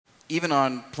even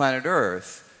on planet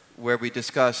Earth, where we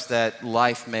discussed that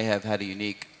life may have had a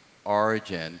unique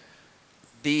origin,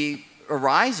 the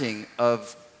arising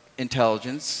of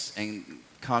intelligence and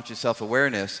conscious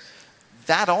self-awareness,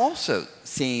 that also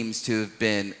seems to have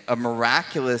been a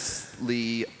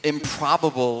miraculously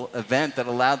improbable event that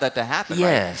allowed that to happen.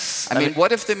 Yes. Right? I mean,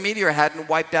 what if the meteor hadn't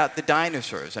wiped out the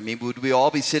dinosaurs? I mean, would we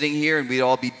all be sitting here and we'd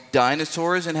all be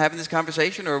dinosaurs and having this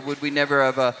conversation, or would we never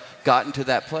have gotten to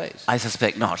that place? I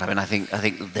suspect not. I mean, I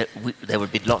think that there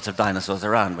would be lots of dinosaurs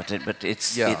around, but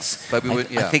it's I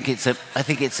think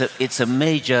it's a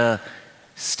major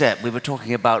step. We were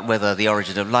talking about whether the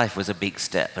origin of life was a big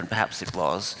step, and perhaps it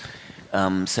was.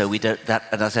 So we don't,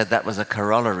 and I said that was a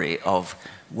corollary of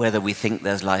whether we think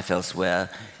there's life elsewhere.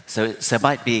 So there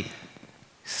might be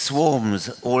swarms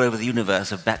all over the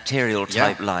universe of bacterial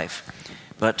type life.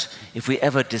 But if we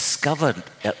ever discovered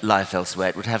life elsewhere,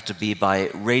 it would have to be by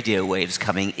radio waves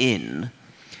coming in.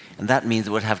 And that means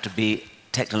it would have to be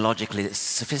technologically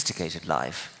sophisticated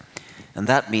life. And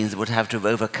that means it would have to have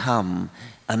overcome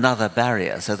another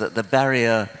barrier, so that the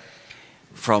barrier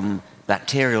from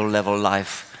bacterial level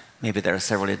life, maybe there are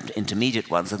several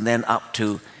intermediate ones, and then up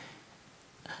to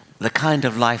the kind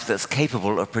of life that's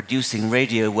capable of producing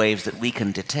radio waves that we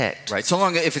can detect. Right, so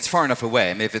long if it's far enough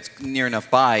away. I mean, if it's near enough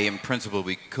by, in principle,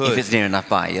 we could. If it's near enough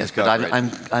by, yes. But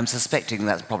I'm suspecting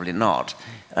that's probably not.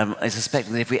 I'm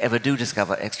suspecting that if we ever do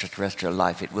discover extraterrestrial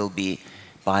life, it will be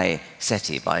by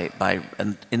SETI.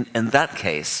 And in that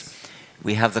case,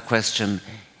 we have the question,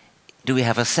 do we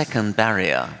have a second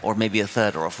barrier, or maybe a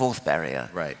third or a fourth barrier,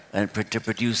 and to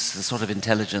produce the sort of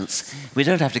intelligence? We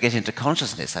don't have to get into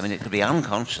consciousness. I mean, it could be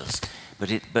unconscious,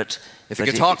 but if it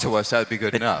could talk to us, that would be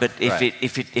good enough. But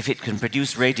if it can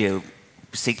produce radio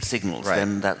signals,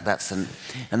 then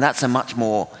that's a much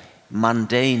more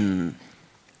mundane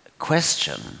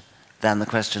question than the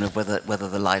question of whether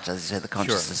the light, as you say, the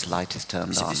consciousness light is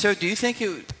turned on. So do you think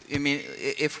I mean,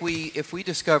 if we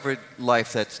discovered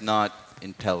life that's not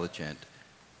intelligent,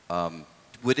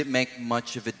 would it make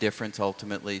much of a difference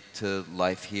ultimately to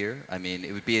life here? I mean,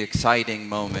 it would be an exciting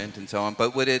moment and so on,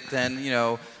 but would it then,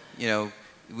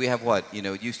 we have what,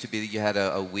 it used to be that you had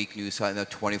a week news cycle, a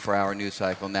 24-hour news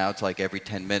cycle. Now it's like every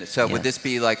 10 minutes. So would this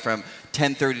be like from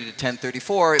 10:30 to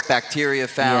 10:34, bacteria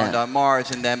found on Mars,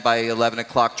 and then by 11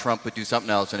 o'clock Trump would do something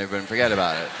else and everyone would forget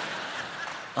about it?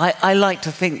 I like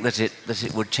to think that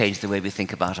it would change the way we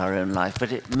think about our own life, but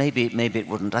maybe it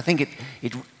wouldn't. I think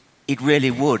it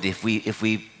really would if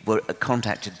we were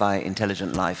contacted by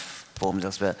intelligent life forms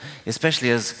elsewhere,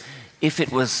 especially as if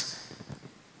it was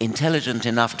intelligent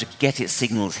enough to get its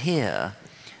signals here,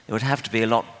 it would have to be a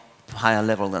lot higher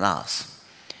level than us,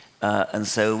 and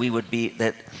so we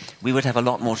would have a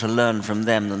lot more to learn from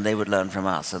them than they would learn from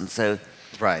us, and so.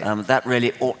 That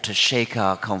really ought to shake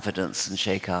our confidence and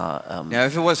shake our... Now,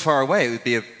 if it was far away, it would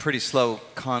be a pretty slow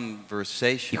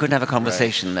conversation. You couldn't have a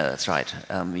conversation, no, that's right.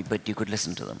 But you could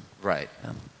listen to them. Right.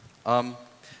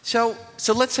 So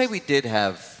let's say we did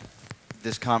have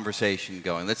this conversation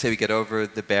going. Let's say we get over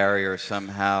the barrier,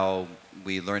 somehow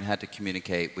we learn how to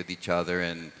communicate with each other,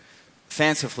 and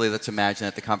fancifully, let's imagine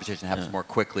that the conversation happens more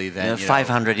quickly than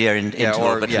 500-year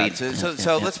interval between.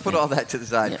 So let's put all that to the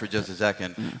side for just a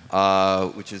second,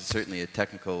 which is certainly a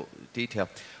technical detail.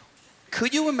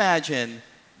 Could you imagine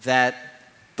that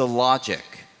the logic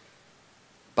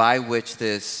by which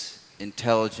this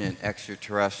intelligent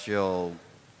extraterrestrial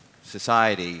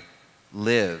society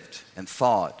lived and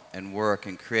thought and worked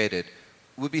and created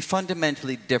would be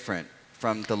fundamentally different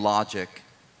from the logic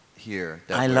here?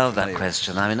 I love that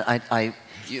question. I mean,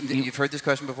 You've heard this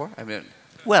question before? I mean,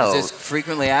 well, is this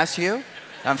frequently asked to you?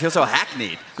 I feel so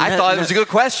hackneyed. I thought it was a good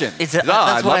question.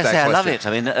 That's why I say I love it.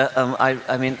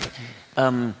 I mean,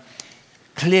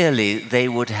 clearly they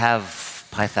would have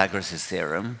Pythagoras'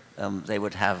 theorem. They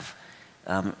would have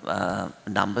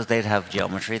numbers. They'd have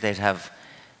geometry. They'd have.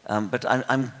 But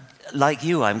I'm like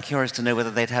you. I'm curious to know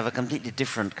whether they'd have a completely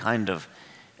different kind of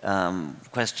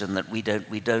question that we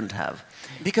don't have.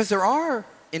 Because there are,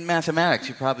 in mathematics,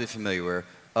 you're probably familiar with,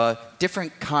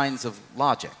 different kinds of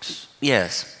logics.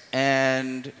 Yes.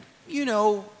 And,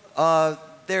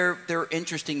 they're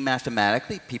interesting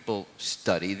mathematically. People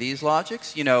study these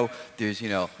logics. There's,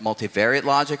 multivariate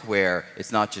logic where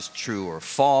it's not just true or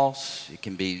false. It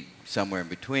can be somewhere in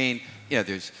between.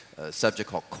 There's a subject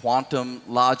called quantum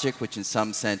logic, which in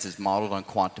some sense is modeled on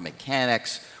quantum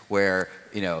mechanics, where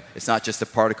it's not just the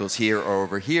particles here or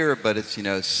over here, but it's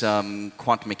some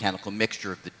quantum mechanical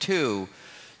mixture of the two.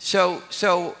 So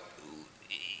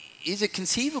is it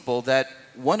conceivable that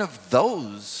one of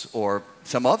those or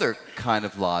some other kind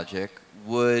of logic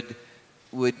would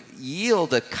would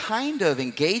yield a kind of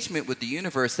engagement with the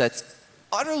universe that's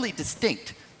utterly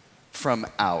distinct from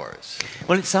ours.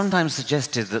 Well, it's sometimes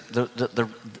suggested that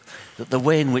the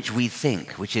way in which we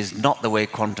think, which is not the way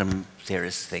quantum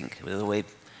theorists think, the way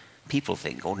people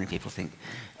think, ordinary people think,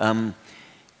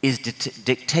 is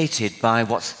dictated by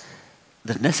what's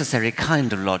the necessary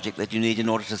kind of logic that you need in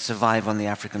order to survive on the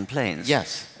African plains.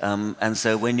 Yes. And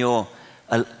so when you're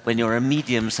a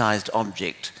medium-sized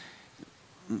object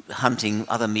hunting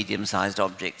other medium-sized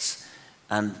objects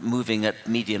and moving at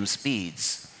medium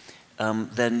speeds,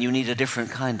 then you need a different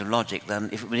kind of logic than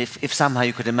if somehow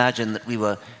you could imagine that we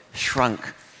were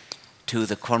shrunk to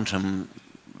the quantum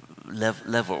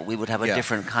level, we would have a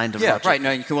different kind of logic. Yeah, right.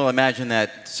 Now, you can well imagine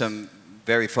that some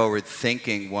very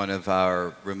forward-thinking one of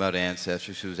our remote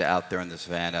ancestors who was out there in the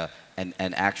savannah and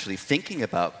actually thinking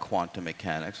about quantum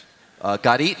mechanics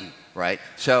got eaten, right?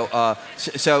 So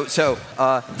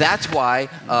that's why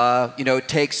it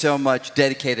takes so much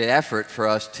dedicated effort for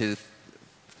us to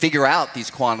figure out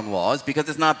these quantum laws, because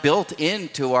it's not built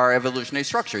into our evolutionary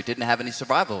structure. It didn't have any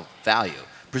survival value.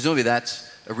 Presumably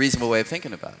that's a reasonable way of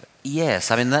thinking about it.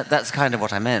 Yes, I mean, that's kind of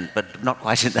what I meant, but not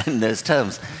quite in those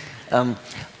terms. I'm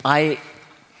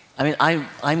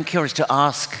curious to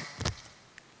ask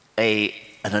an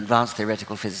advanced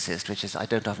theoretical physicist, which is, I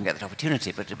don't often get that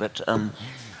opportunity, but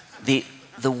the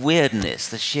weirdness,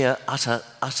 the sheer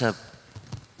utter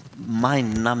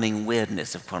mind-numbing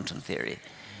weirdness of quantum theory.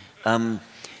 Are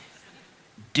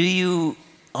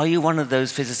you one of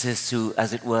those physicists who,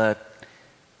 as it were,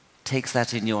 takes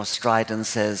that in your stride and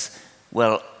says,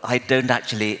 well, I can't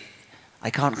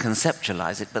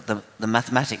conceptualize it, but the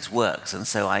mathematics works, and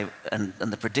so and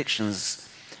the predictions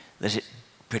that it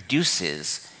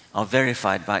produces are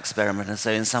verified by experiment, and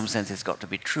so in some sense it's got to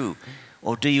be true?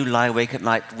 Or do you lie awake at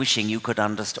night wishing you could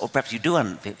understand, or perhaps you do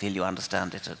feel you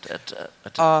understand it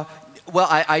well,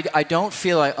 I don't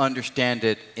feel I understand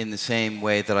it in the same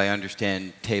way that I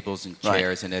understand tables and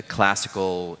chairs in a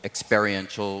classical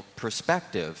experiential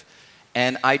perspective.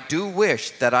 And I do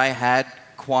wish that I had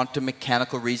quantum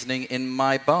mechanical reasoning in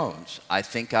my bones. I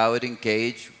think I would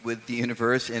engage with the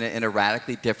universe in a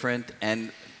radically different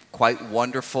and quite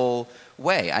wonderful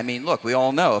way. I mean, look, we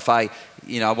all know if I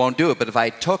won't do it, but if I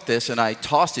took this and I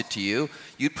tossed it to you,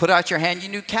 you'd put out your hand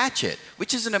and you'd catch it,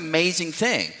 which is an amazing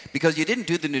thing, because you didn't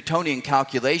do the Newtonian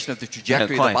calculation of the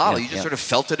trajectory of the bottle. You just sort of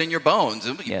felt it in your bones,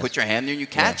 and you put your hand there and you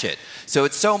catch it. So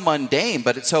it's so mundane,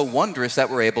 but it's so wondrous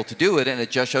that we're able to do it, and it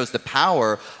just shows the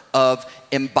power of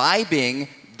imbibing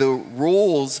the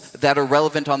rules that are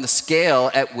relevant on the scale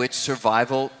at which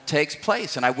survival takes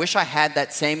place. And I wish I had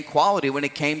that same quality when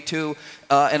it came to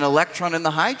an electron in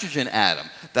the hydrogen atom,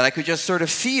 that I could just sort of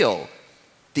feel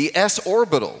the s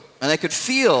orbital, and I could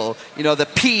feel, the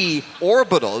p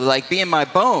orbital, like be in my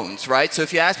bones, right? So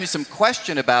if you ask me some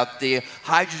question about the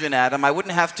hydrogen atom, I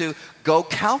wouldn't have to go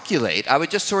calculate. I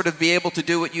would just sort of be able to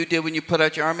do what you did when you put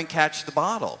out your arm and catch the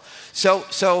bottle.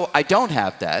 So I don't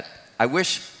have that. I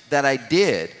wish that I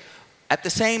did. At the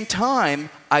same time,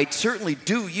 I certainly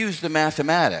do use the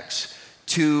mathematics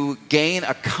to gain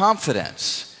a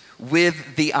confidence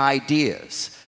with the ideas.